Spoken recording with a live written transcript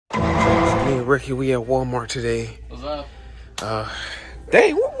Me and Ricky, we at Walmart today. What's up?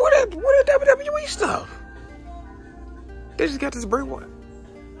 Dang, what WWE stuff? They just got this break one.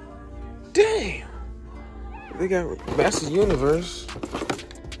 Damn. They got Masters Universe,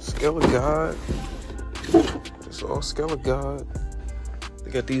 Scale of God. It's all Scale of God.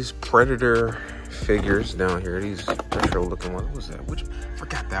 They got these Predator figures down here. These retro looking ones. What was that? I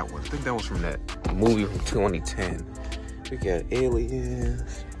forgot that one. I think that was from that movie from 2010. We got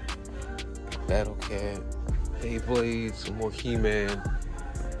Aliens, Battle Cat, Beyblade, some more He-Man,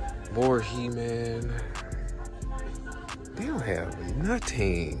 more He-Man. They don't have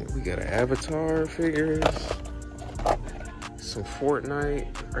nothing. We got an Avatar figures, some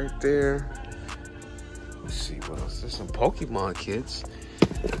Fortnite right there. Let's see what else. There's some Pokemon kits,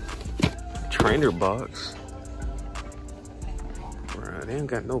 trainer box. Right, they ain't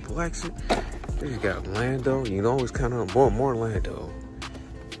got no Blackset. They just got Lando. You can always count on more Lando.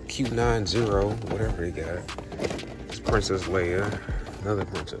 Q90, whatever they got. It's Princess Leia, another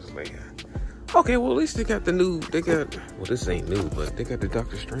Princess Leia. Okay, well at least they got the new. Well, this ain't new, but they got the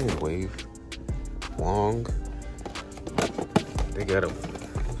Doctor Strange wave. Wong. They got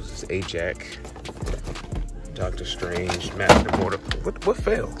what was this? Ajax. Doctor Strange, Master Mortal. What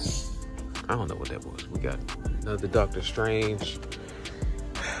fell? I don't know what that was. We got another Doctor Strange.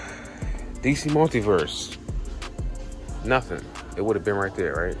 DC Multiverse. Nothing. It would have been right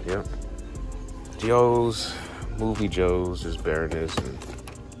there, right? Yep. Joe's, Movie Joe's, is Baroness and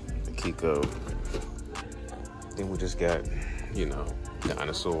Kiko. Then we just got,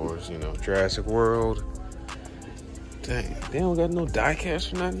 dinosaurs, Jurassic World. Dang, they don't got no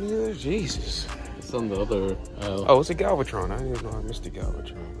diecast or nothing either. Jesus. It's on the other aisle. Oh, it's a Galvatron. I didn't even know I missed the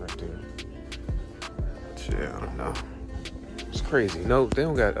Galvatron right there. Shit, I don't know. It's crazy. No, they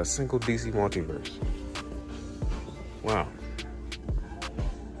don't got a single DC Multiverse. Wow.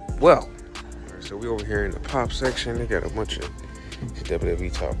 Well, so we over here in the pop section. They got a bunch of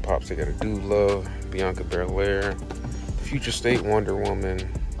WWE top pops. They got a Dude Love, Bianca Belair, Future State Wonder Woman,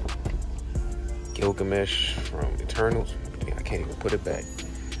 Gilgamesh from Eternals. I can't even put it back.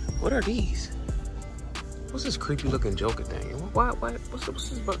 What are these? What's this creepy looking Joker thing? What's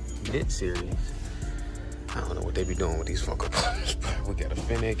this about knit series? I don't know what they be doing with these Funko Pops. We got a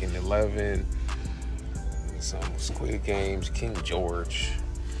Finnick and 11. Some Squid Games, King George,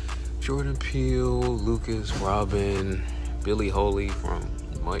 Jordan Peele, Lucas, Robin, Billy Holy from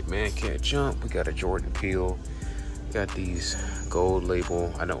Mike Man Can't Jump. We got a Jordan Peele. Got these gold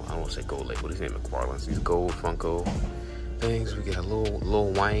label. I won't say gold label. These ain't McFarlane's. These gold Funko things. We got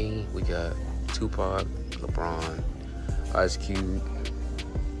Lil Wayne. We got Tupac, LeBron, Ice Cube.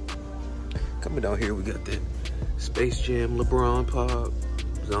 Coming down here, we got the Space Jam LeBron pop,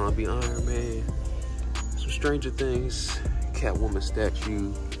 Zombie Iron Man, some Stranger Things, Catwoman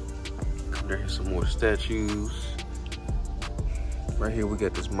statue. Come down here, some more statues. Right here, we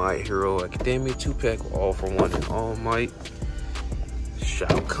got this My Hero Academia 2-pack, All for One and All Might.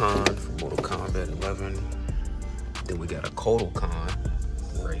 Shao Kahn from Mortal Kombat 11. Then we got a Kotal Kahn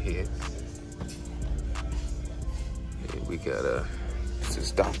right here. And we got this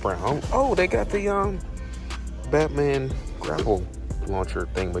is Doc Brown. Oh, they got the Batman grapple launcher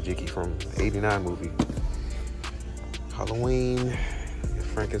thingamajiggy from the '89 movie. Halloween,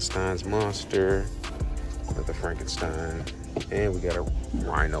 Frankenstein's monster, another Frankenstein, and we got a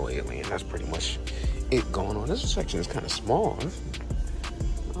Rhino alien. That's pretty much it going on. This section is kind of small.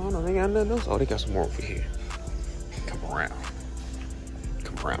 I don't know, they got nothing else. Oh, they got some more over here. Come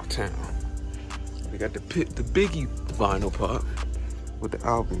around town. We got the Biggie vinyl pop with the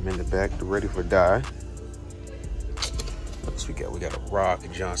album in the back, the Ready for Die. What else we got? We got a Rock,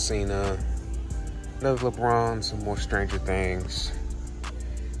 John Cena, another LeBron, some more Stranger Things.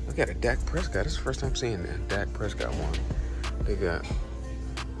 We got a Dak Prescott. This is the first time seeing that. Dak Prescott one. They got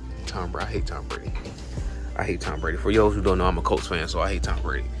Tom Brady. I hate Tom Brady. For those who don't know, I'm a Colts fan, so I hate Tom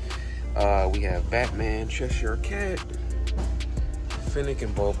Brady. We have Batman, Cheshire Cat, Finnick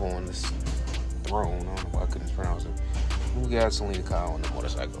and Bobo on this throne. I don't know why I couldn't pronounce it. We got Selena Kyle on the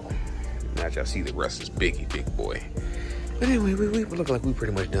motorcycle. Now y'all see the rest is Biggie, big boy. But anyway, we look like we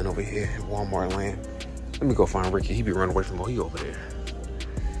pretty much done over here at Walmart land. Let me go find Ricky. He be running away from he over there.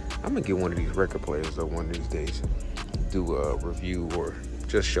 I'm gonna get one of these record players though one of these days. Do a review or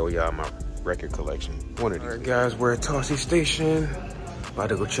just show y'all my record collection. One of these. All right, guys, we're at Tosche Station. About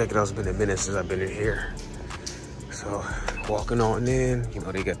to go check it out. It's been a minute since I've been in here. So walking on in,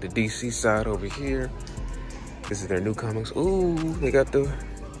 they got the DC side over here. This is their new comics. Ooh, they got the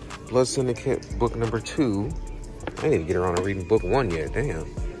Blood Syndicate book number 2. I didn't even get around to reading book 1 yet.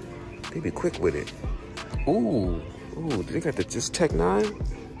 Damn, they be quick with it. Ooh, they got this Tech 9.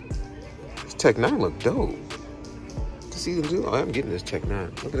 Tech 9 look dope. Season 2? Oh, I'm getting this Tech 9.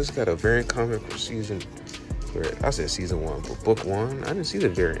 Look at this, got a variant comic for season, I said season 1, but book 1, I didn't see the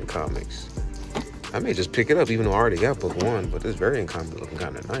variant comics. I may just pick it up even though I already got book 1, but this variant comic looking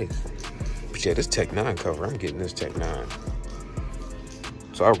kind of nice. But yeah, this Tech 9 cover, I'm getting this Tech 9.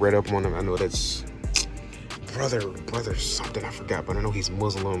 So I read up on him. I know that's brother something, I forgot, but I know he's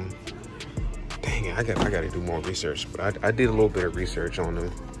Muslim. Dang it, I gotta do more research, but I did a little bit of research on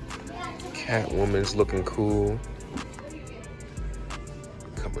him. Catwoman's looking cool.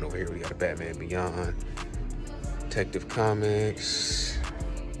 Coming over here, we got a Batman Beyond, Detective Comics.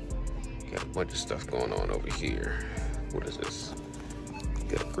 Got a bunch of stuff going on over here. What is this?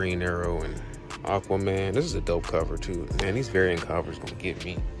 Got Green Arrow and Aquaman. This is a dope cover too. Man, these variant covers gonna get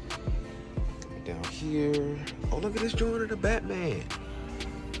me. Down here, oh look at this joint of the Batman.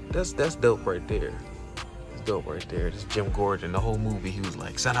 That's dope right there. It's dope right there. This Jim Gordon, the whole movie, he was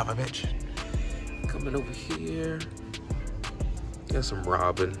like, son of a bitch. Coming over here. Got some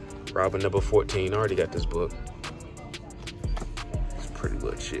Robin number 14. I already got this book. It's pretty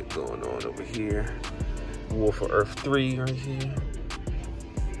much shit going on over here. War for Earth 3 right here.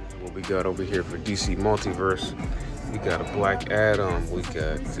 What we got over here for DC Multiverse? We got a Black Adam. We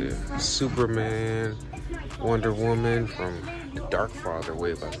got Superman, Wonder Woman from the Dark Father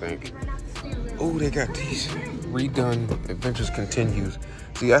wave, I think. Oh, they got these redone Adventures Continues.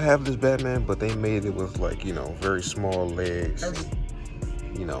 See, I have this Batman, but they made it with like, you know, very small legs.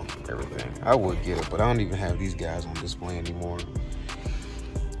 You know, everything. I would get it, but I don't even have these guys on display anymore.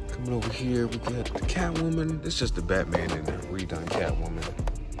 Coming over here, we got the Catwoman. It's just the Batman and the redone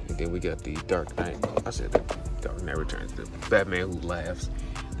Catwoman. And then we got the Dark Knight. I said the Dark Knight Returns. The Batman Who Laughs.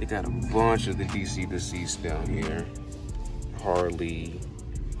 They got a bunch of the DC deceased down here. Harley,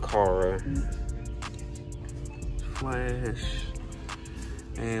 Kara, Flash,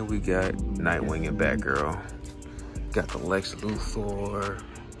 and we got Nightwing and Batgirl. Got the Lex Luthor,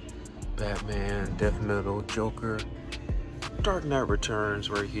 Batman, Death Metal, Joker, Dark Knight Returns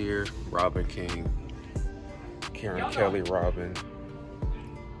right here, Robin King, Karen Kelly Robin,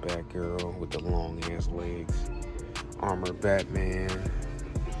 Batgirl with the long ass legs, Armored Batman,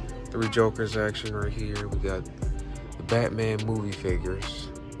 3 Jokers action right here. We got the Batman movie figures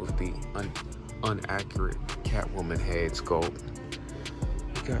with the unaccurate Catwoman head sculpt.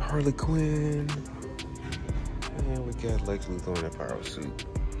 We got Harley Quinn. And we got Lex Luthor in a power suit.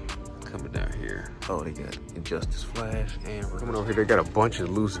 Coming down here. Oh, they got Injustice Flash. And we're coming over here. They got a bunch of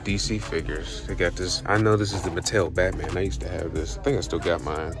loose DC figures. They got this. I know this is the Mattel Batman. I used to have this. I think I still got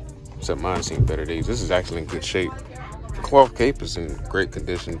mine. Except mine seen better days. This is actually in good shape. The cloth cape is in great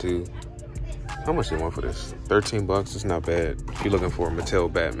condition too. How much they want for this? 13 bucks. It's not bad. If you're looking for a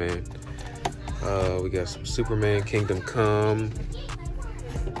Mattel Batman. We got some Superman Kingdom Come.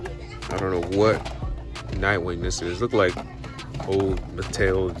 I don't know what Nightwing this is. Look like old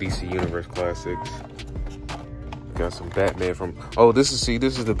Mattel DC Universe classics. Got some Batman from, oh, this is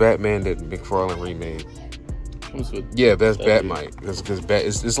the Batman that McFarlane remade. Yeah, that's Batmite.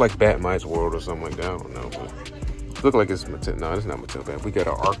 It's like Batmite's World or something like that. I don't know, but look like it's Mattel. No, it's not Mattel Bat. We got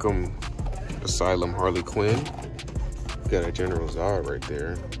an Arkham Asylum Harley Quinn. Got a General Zod right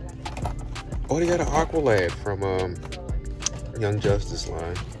there. Oh, they got an Aqualad from Young Justice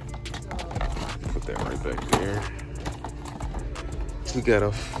line. Put that right back there. We got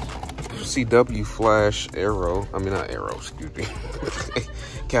a CW Flash Arrow. I mean, not Arrow, excuse me.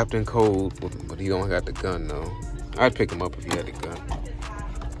 Captain Cold, but he don't got the gun though. I'd pick him up if he had the gun.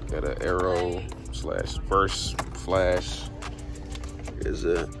 Got an Arrow / Verse Flash. There's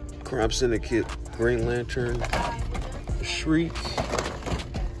a Crime Syndicate Green Lantern, Shriek,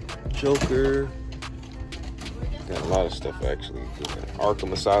 Joker. Got a lot of stuff actually.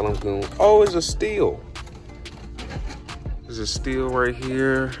 Arkham Asylum Goon. Oh, it's a Steel. There's a Steel right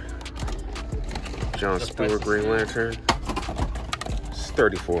here. John Stewart Green Lantern. It's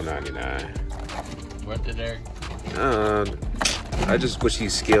 $34.99. What did Eric? I just wish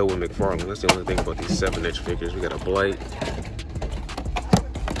he'd scale with McFarlane. That's the only thing about these 7-inch figures. We got a Blight,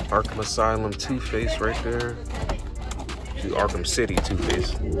 Arkham Asylum Two-Face right there. Arkham City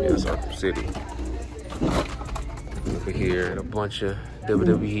Two-Face. Yeah, it's Arkham City. Over here, a bunch of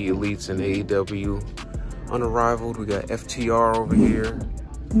WWE Elites and AEW Unrivaled. We got FTR over here.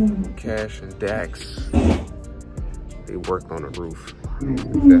 Cash and Dax. They worked on the roof.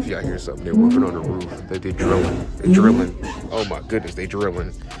 If y'all hear something, they're working on the roof. They're drilling. They're drilling. Oh my goodness, they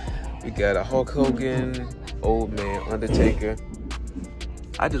drilling. We got a Hulk Hogan, Old Man, Undertaker.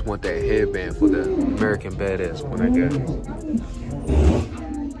 I just want that headband for the American Badass one I got.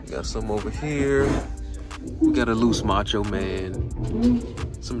 Got some over here. We got a loose Macho Man.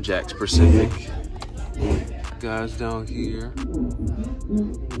 Some Jack's Pacific guys down here.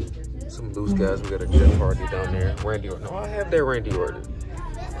 Some loose guys. We got a Jeff Hardy down there. Randy Orton. No, I have that Randy Orton.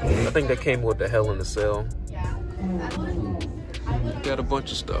 I think that came with the Hell in the Cell. Got a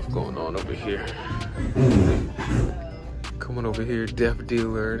bunch of stuff going on over here. Coming over here, Death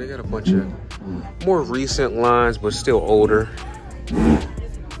Dealer. They got a bunch of more recent lines, but still older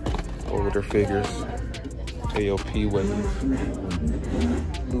figures. AOP Wave.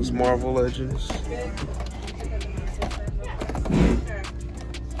 Loose Marvel Legends.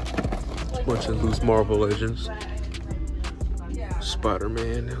 Bunch of loose Marvel Legends.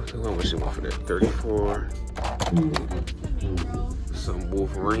 Spider-Man. How much you want for that? 34. Some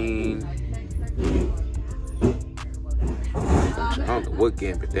Wolverine. I don't know what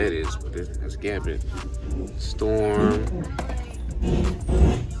Gambit that is, but it's Gambit. Storm.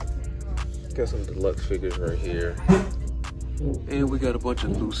 Got some deluxe figures right here. And we got a bunch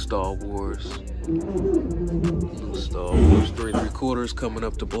of loose Star Wars. Loose Star Wars 3 3/4 coming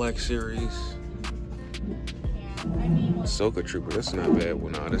up to Black Series. Ahsoka Trooper, that's not bad.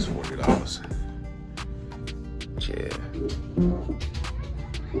 Well, nah, that's $40. Yeah.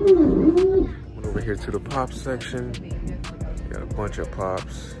 Went over here to the pop section. Got a bunch of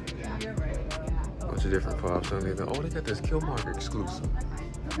pops. Bunch of different pops. Oh, they got this Killmonger exclusive.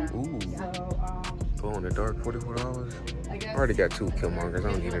 Ooh. Glow in the dark, $44. I already got 2 Killmongers.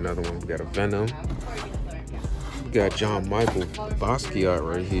 I don't need another one. We got a Venom. We got John Michael Basquiat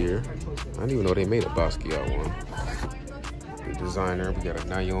right here. I didn't even know they made a Basquiat one. The designer. We got a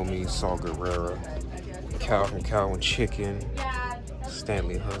Naomi Saw Gerrera. Calvin Cow and Chicken.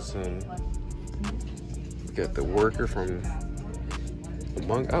 Stanley Hudson. We got the worker from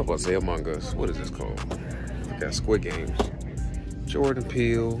I was about to say Among Us. What is this called? We got Squid Games. Jordan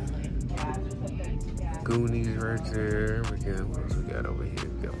Peele. Goonies right there. What else we got over here?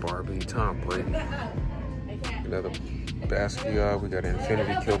 We got Barbie, Tom Brady. Another Basquiat. We got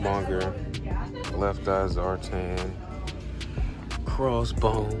Infinity Killmonger. Left Eye Zartan.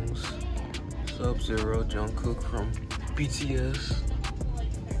 Crossbones. Sub-Zero, Jungkook from BTS.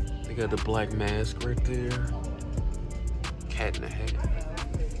 They got the Black Mask right there. Cat in the Hat.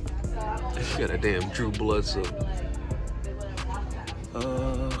 They got a damn Drew Bledsoe.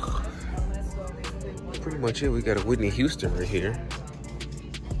 Pretty much it. We got a Whitney Houston right here.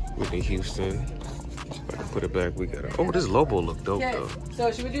 Whitney Houston. If I can put it back, we got a. Oh, this Lobo look dope though.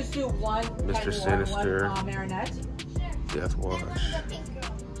 So should we just do one? Mr. Sinister. One Marinette? Death Watch.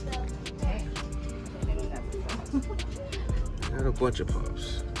 Got a bunch of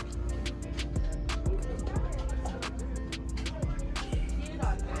pops.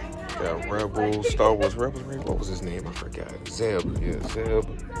 Got Rebels, Star Wars Rebels. What was his name? I forgot. Zeb. Yeah, Zeb.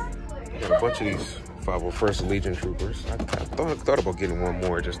 Got a bunch of these 501st Legion troopers. I thought about getting one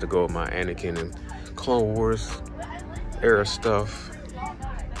more just to go with my Anakin and Clone Wars era stuff.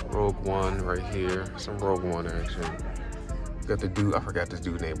 Rogue One right here. Some Rogue One action. Got the dude, I forgot this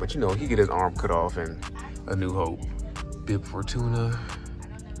dude's name, but you know, he get his arm cut off in A New Hope. Bib Fortuna.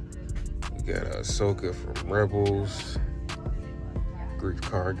 We got Ahsoka from Rebels. Greek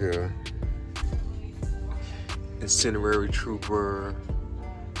Karga. Incinerary Trooper.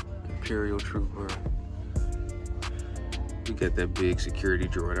 Imperial Trooper. We got that big security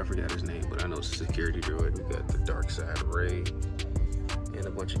droid. I forgot his name, but I know it's a security droid. We got the Dark Side Ray. And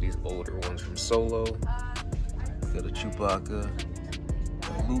a bunch of these older ones from Solo. We got a Chewbacca.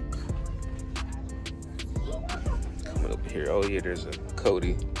 A Luke. Coming up here. Oh yeah, there's a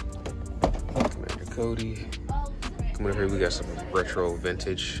Cody. Commander Cody. Coming up here, we got some retro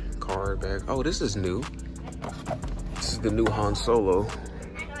vintage card back. Oh, this is new. This is the new Han Solo.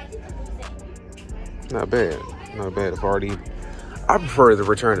 Not bad. Not bad. I prefer the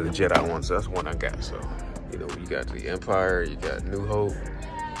Return of the Jedi one, so that's one I got. So, you know, you got the Empire, you got New Hope.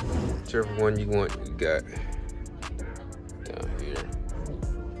 Whichever one you want, you got down here.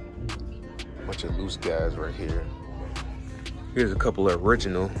 Bunch of loose guys right here. Here's a couple of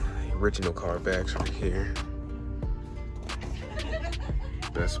original card backs right here.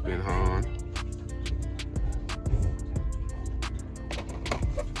 Bespin Han.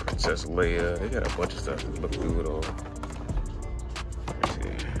 Princess Leia. They got a bunch of stuff to look through it all. Let's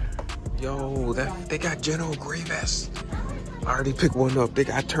see. Yo, they got General Grievous. I already picked one up.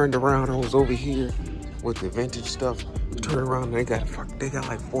 I turned around. I was over here with the vintage stuff. Turned around and they got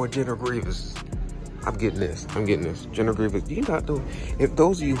like 4 General Grievous. I'm getting this. General Grievous. You not know, if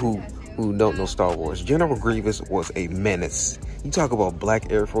those of you who don't know Star Wars, General Grievous was a menace. You talk about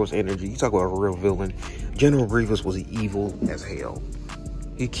Black Air Force energy. You talk about a real villain. General Grievous was evil as hell.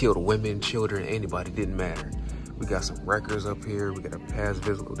 He killed women, children, anybody, didn't matter. We got some wreckers up here. We got a Paz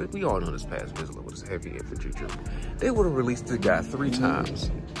Vizsla. We all know this Paz Vizsla was heavy infantry troop. They would have released this guy 3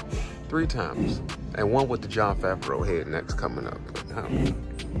 times. 3 times. And one with the John Favreau head next coming up. But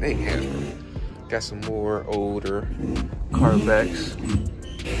they ain't having. Got some more older Corvettes.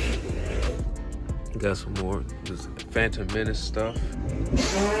 Got some more just Phantom Menace stuff.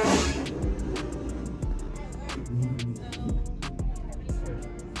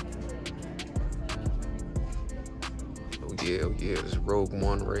 Oh yeah, this Rogue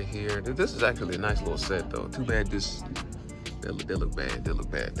One right here. This is actually a nice little set though. Too bad they look bad. They look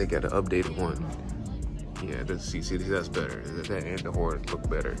bad. They got an updated one. Yeah, see, that's better. That and the Horde look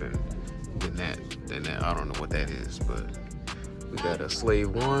better than that. I don't know what that is, but we got a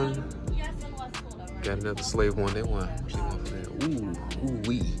Slave 1. Got another Slave 1. They want ooh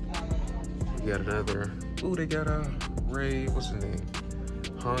wee. We got another. Ooh, they got a Ray. What's his name?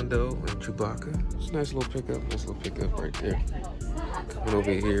 Hondo and Chewbacca. It's a nice little pickup. Nice little pickup right there. Coming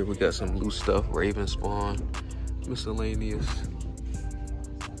over here, we got some loose stuff. Raven Spawn, miscellaneous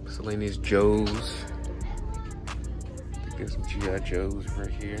Joes. Get some GI Joes right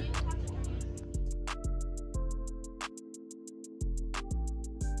here.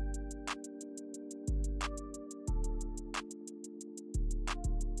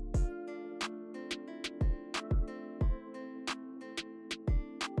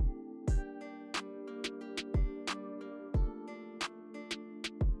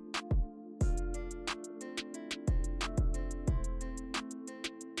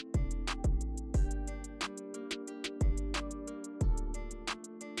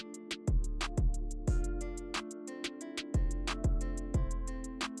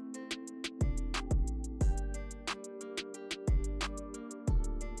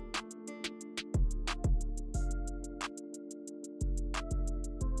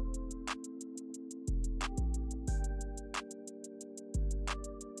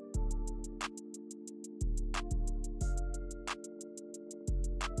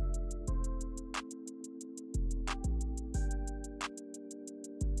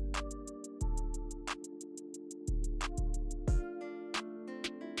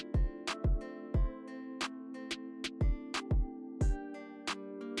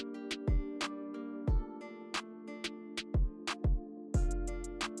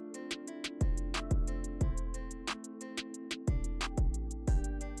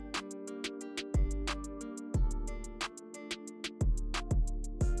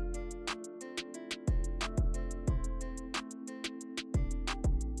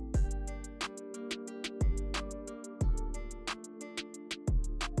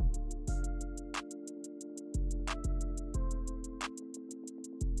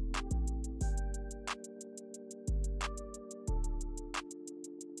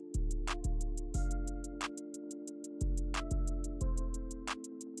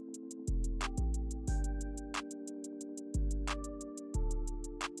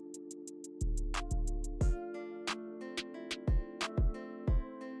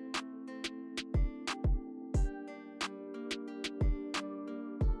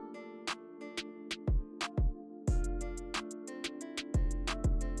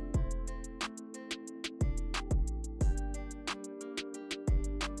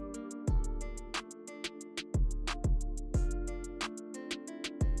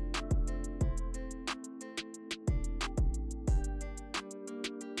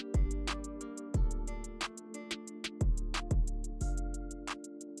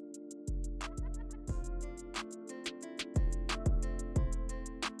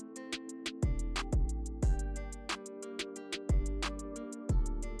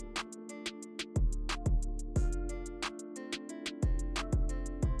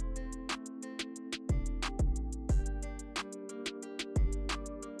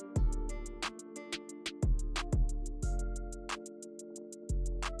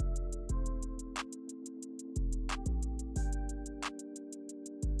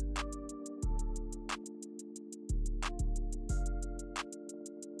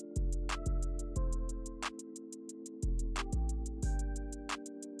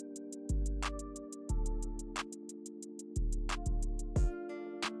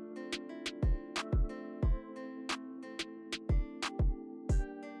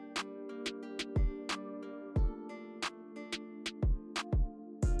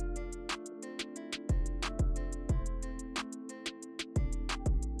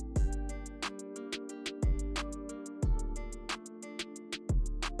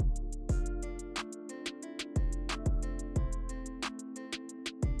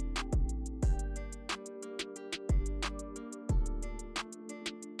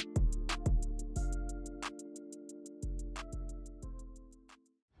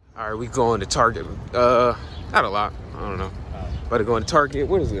 All right, we going to Target. Not a lot. I don't know. About to go into Target.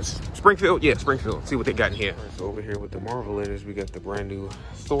 What is this? Springfield? Yeah, Springfield. See what they got in here. So over here with the Marvelators, we got the brand new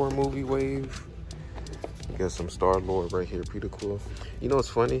Thor movie wave. We got some Star-Lord right here, Peter Quill. You know what's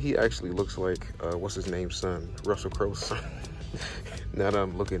funny? He actually looks like, what's his name's son? Russell Crowe's son. Now that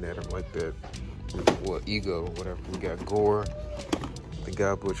I'm looking at him like that. What, Ego, whatever. We got Gore, the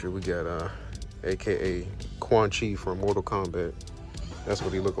God Butcher. We got, AKA Quan Chi from Mortal Kombat. That's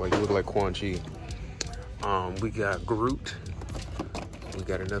what he looked like. He looked like Quan Chi. We got Groot. We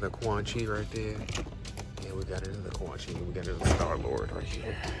got another Quan Chi right there. And we got another Quan Chi. We got another Star-Lord right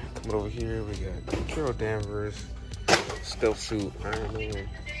here. Coming over here, we got Carol Danvers, Stealth Suit, Iron Man.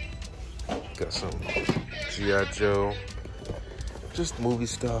 Got some G.I. Joe. Just movie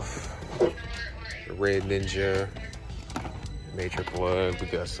stuff. The Red Ninja. Nature Blood. We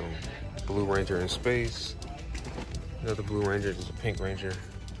got some Blue Ranger in space. Another Blue Ranger. There's a Pink Ranger.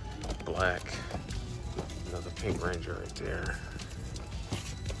 Black. Another Pink Ranger right there.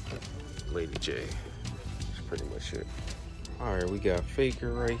 Lady J. That's pretty much it. Alright, we got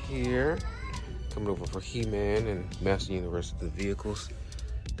Faker right here. Coming over for He-Man and Master Universe of the vehicles.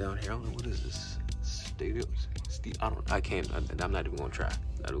 Down here, I don't know, what is this? I'm not even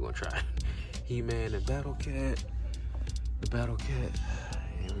gonna try. He-Man and Battle Cat. The Battle Cat.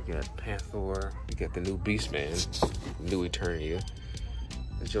 And we got Panther. We got the new Beastman. New Eternia.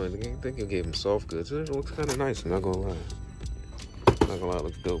 This joint, I think they gave him soft goods. It looks kind of nice, I'm not gonna lie. Not gonna lie, it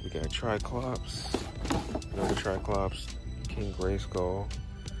looks dope. We got Triclops. Another Triclops. King Grayskull.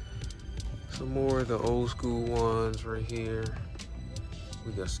 Some more of the old school ones right here.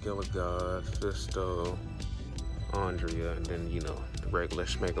 We got Skelegod, Fisto, Andrea, and then, you know, the regular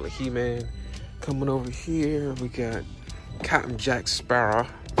schmegular He-Man. Coming over here, we got Captain Jack Sparrow,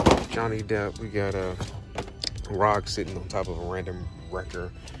 Johnny Depp. We got a Rock sitting on top of a random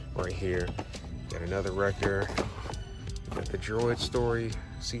wrecker right here. Got another wrecker. Got the droid story,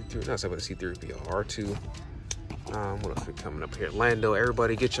 C3, not about the C3PO, R2. What else we coming up here? Lando,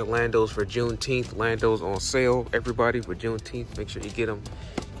 everybody get your Landos for Juneteenth. Landos on sale, everybody, for Juneteenth. Make sure you get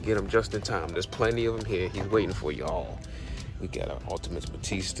them just in time. There's plenty of them here. He's waiting for y'all. We got an Ultimates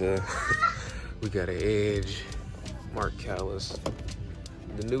Batista. We got an Edge, Mark Callis,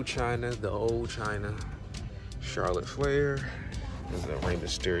 the new China, the old China, Charlotte Flair. There's a Rey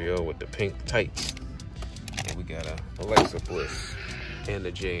Mysterio with the pink tights. And we got a Alexa Bliss and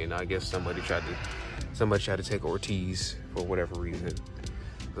the J. And I guess somebody tried to take Ortiz for whatever reason.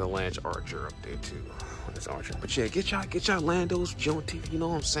 The Lance Archer up there too. It's Archer. But yeah, get y'all Landos, Juneteenth, you know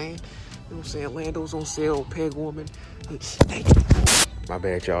what I'm saying? You know what I'm saying? Lando's on sale, peg warming. My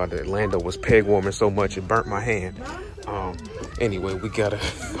bad, y'all. The Lando was peg warming so much it burnt my hand. Anyway, we got a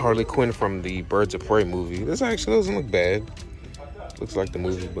Harley Quinn from the Birds of Prey movie. This actually doesn't look bad. Looks like the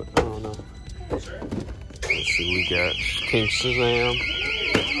movie, but I don't know. Let's see, we got King Shazam.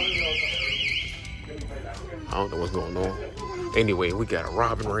 I don't know what's going on. Anyway, we got a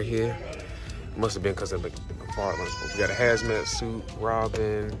Robin right here. Must have been because of the McFarlane's. We got a hazmat suit,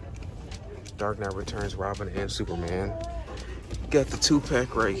 Robin, Dark Knight Returns, Robin, and Superman. Got the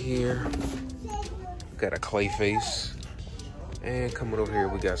 2-pack right here. Got a Clayface. And coming over here,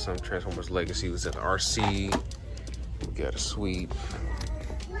 we got some Transformers Legacy. We got the RC. We got a sweep.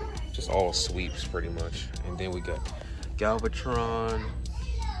 Just all sweeps, pretty much. And then we got Galvatron,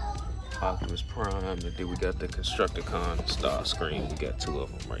 Optimus Prime, and then we got the Constructicon Starscream. We got 2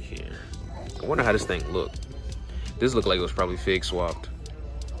 of them right here. I wonder how this thing look. This looked like it was probably fig swapped.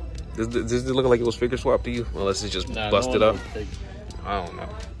 Does it look like it was figure swapped to you? Unless it's just busted up. I don't know.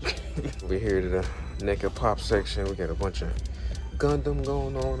 We're here to the Naked Pop section. We got a bunch of Gundam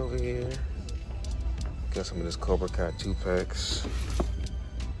going on over here. Got some of this Cobra Kai 2-packs.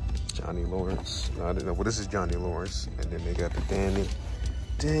 Johnny Lawrence. No, I didn't know. Well, this is Johnny Lawrence. And then they got the Danny.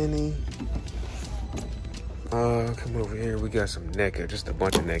 Come over here. We got some NECA. Just a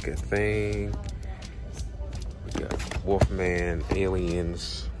bunch of NECA thing. We got Wolfman,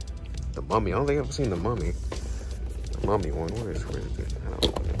 Aliens, the Mummy. I don't think I've ever seen the Mummy. The Mummy one. Where is it? I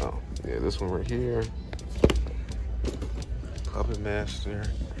don't know. Oh, yeah, this one right here. Puppet Master.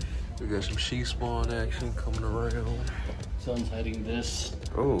 We got some She-Spawn action coming around. Son's hiding this.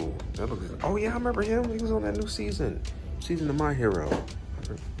 Oh, that looks. Oh yeah, I remember him. He was on that new season of My Hero.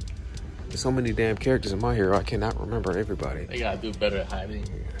 There's so many damn characters in My Hero. I cannot remember everybody. They gotta do better at hiding.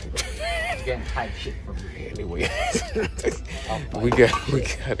 You can't hide shit from me. Anyway, we got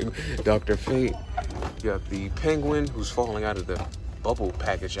Dr. Fate. We got the Penguin who's falling out of the bubble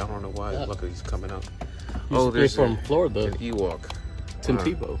package. I don't know why. Yeah. Look, he's coming up. He's from Florida. An Ewok. Tim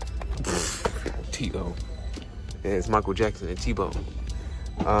Tebow. Tebow. Yeah, it's Michael Jackson and Tebow.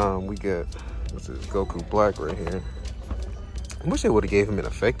 We got, what's this, Goku Black right here. I wish they would have gave him an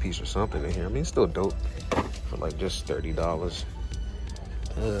effect piece or something in here. I mean, it's still dope for like just $30.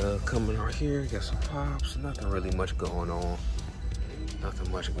 Coming right here, got some pops. Nothing really much going on.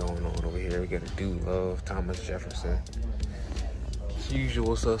 Nothing much going on over here. We got a Dude Love, Thomas Jefferson. It's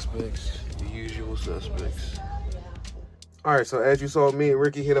usual suspects. The usual suspects. All right, so as you saw, me and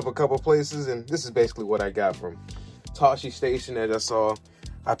Ricky hit up a couple places, and this is basically what I got from Tosche Station. As I saw,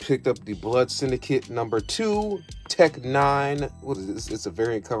 I picked up the Blood Syndicate #2, Tech 9. What is this? It's a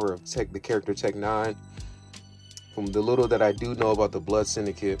variant cover of the character Tech 9. From the little that I do know about the Blood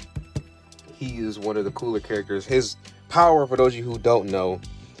Syndicate, he is one of the cooler characters. His power, for those of you who don't know,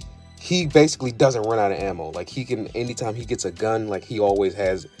 he basically doesn't run out of ammo. Like, he can, anytime he gets a gun, like, he always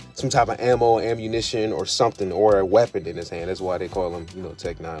has some type of ammo, ammunition, or something, or a weapon in his hand. That's why they call him, you know,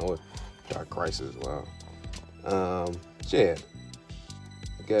 Tech 9 or Dark Crisis. Wow. Yeah.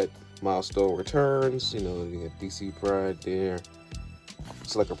 You got Milestone Returns. You know, you got DC Pride there.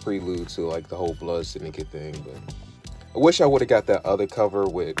 It's like a prelude to, like, the whole Blood Syndicate thing. But I wish I would have got that other cover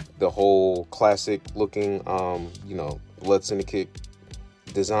with the whole classic-looking, you know, Blood Syndicate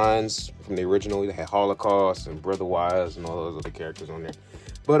designs from the original. They had Holocaust and Brother Wise and all those other characters on there.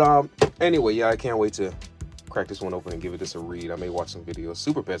 But anyway, yeah, I can't wait to crack this one open and give it this a read. I may watch some videos.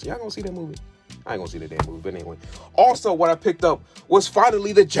 Super Pets. Y'all gonna see that movie? I ain't gonna see the damn movie, but anyway. Also, what I picked up was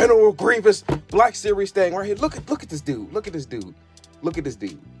finally the General Grievous Black Series thing right here. Look at this dude. Look at this dude. Look at this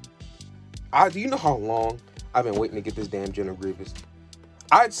dude. Do you know how long I've been waiting to get this damn General Grievous?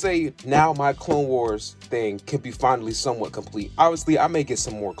 I'd say now my Clone Wars thing can be finally somewhat complete. Obviously, I may get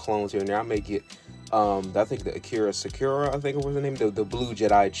some more clones here and there. I may get, I think the Akira Sakura, I think it was her name, the blue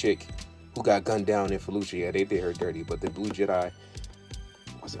Jedi chick who got gunned down in Fallujah. Yeah, they did her dirty, but the blue Jedi,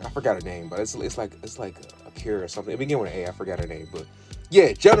 I forgot her name, but it's like Akira or something. It began with an A, I forgot her name, but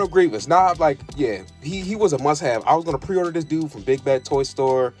yeah, General Grievous. Now, like, yeah, he was a must-have. I was gonna pre-order this dude from Big Bad Toy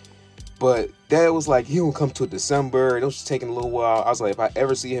Store, but Dad was like, he won't come till December. It was just taking a little while. I was like, if I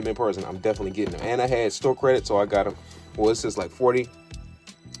ever see him in person, I'm definitely getting him. And I had store credit, so I got him. Well, it's just like 40.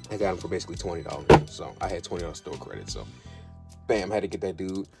 I got him for basically $20. So I had $20 store credit. So bam, had to get that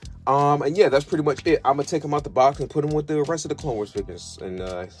dude. And yeah, that's pretty much it. I'm gonna take him out the box and put him with the rest of the Clone Wars figures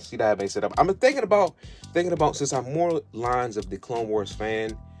and see that I may set up. I'm thinking about since I'm more lines of the Clone Wars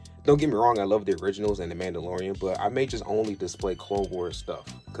fan. Don't get me wrong, I love the originals and the Mandalorian, but I may just only display Clone Wars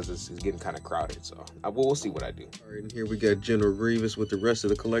stuff because it's getting kind of crowded. So we'll see what I do. All right, and here we got General Grievous with the rest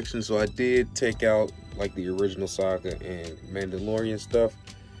of the collection. So I did take out like the original Saga and Mandalorian stuff.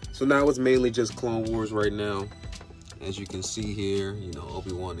 So now it's mainly just Clone Wars right now. As you can see here, you know,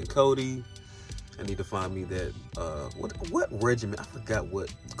 Obi-Wan and Cody. I need to find me that, what regiment? I forgot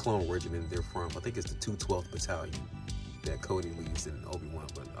what clone regiment they're from. I think it's the 212th Battalion that Cody leads in Obi-Wan,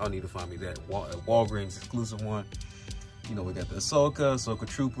 but I'll need to find me that Walgreens exclusive one. You know, we got the Ahsoka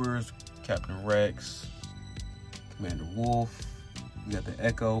Troopers, Captain Rex, Commander Wolf. We got the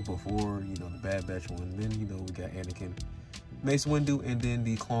Echo before, you know, the Bad Batch one. Then, you know, we got Anakin, Mace Windu, and then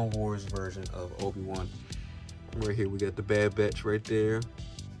the Clone Wars version of Obi-Wan. Right here, we got the Bad Batch right there. You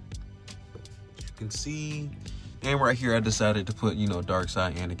can see. And right here, I decided to put, you know,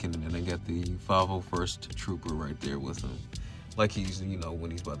 Darkside Anakin, and then I got the 501st Trooper right there with him. Like he's, you know,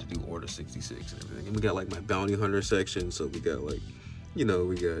 when he's about to do Order 66 and everything. And we got, like, my Bounty Hunter section. So we got, like, you know,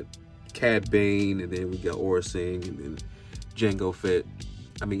 we got Cad Bane, and then we got Aura Singh, and then Jango Fett.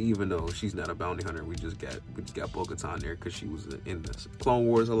 I mean, even though she's not a Bounty Hunter, we just got Bo-Katan there because she was in the Clone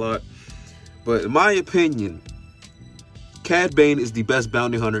Wars a lot. But in my opinion, Cad Bane is the best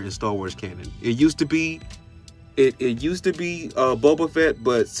bounty hunter in Star Wars canon. It used to be Boba Fett,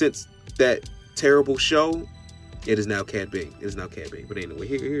 but since that terrible show, it is now Cad Bane. It is now Cad Bane. But anyway,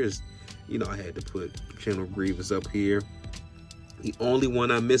 here's, you know, I had to put General Grievous up here. The only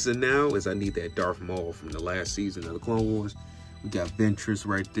one I'm missing now is I need that Darth Maul from the last season of the Clone Wars. We got Ventress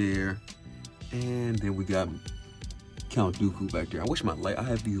right there, and then we got Count Dooku back there. I wish my light, I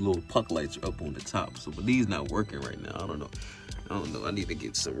have these little puck lights up on the top, so but these not working right now. I don't know. I need to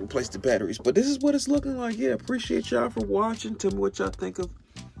get some, replace the batteries, but this is what it's looking like. Yeah, appreciate y'all for watching. Tell me what y'all think of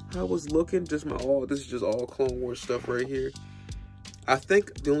how it's looking. This is just all Clone Wars stuff right here. I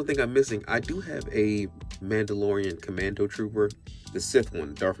think the only thing I'm missing, I do have a Mandalorian Commando Trooper, the Sith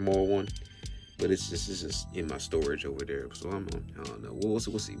one, Darth Maul one, but it's just in my storage over there. So I don't know. We'll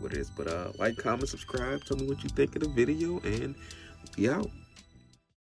see what it is. But like, comment, subscribe. Tell me what you think of the video, and be out.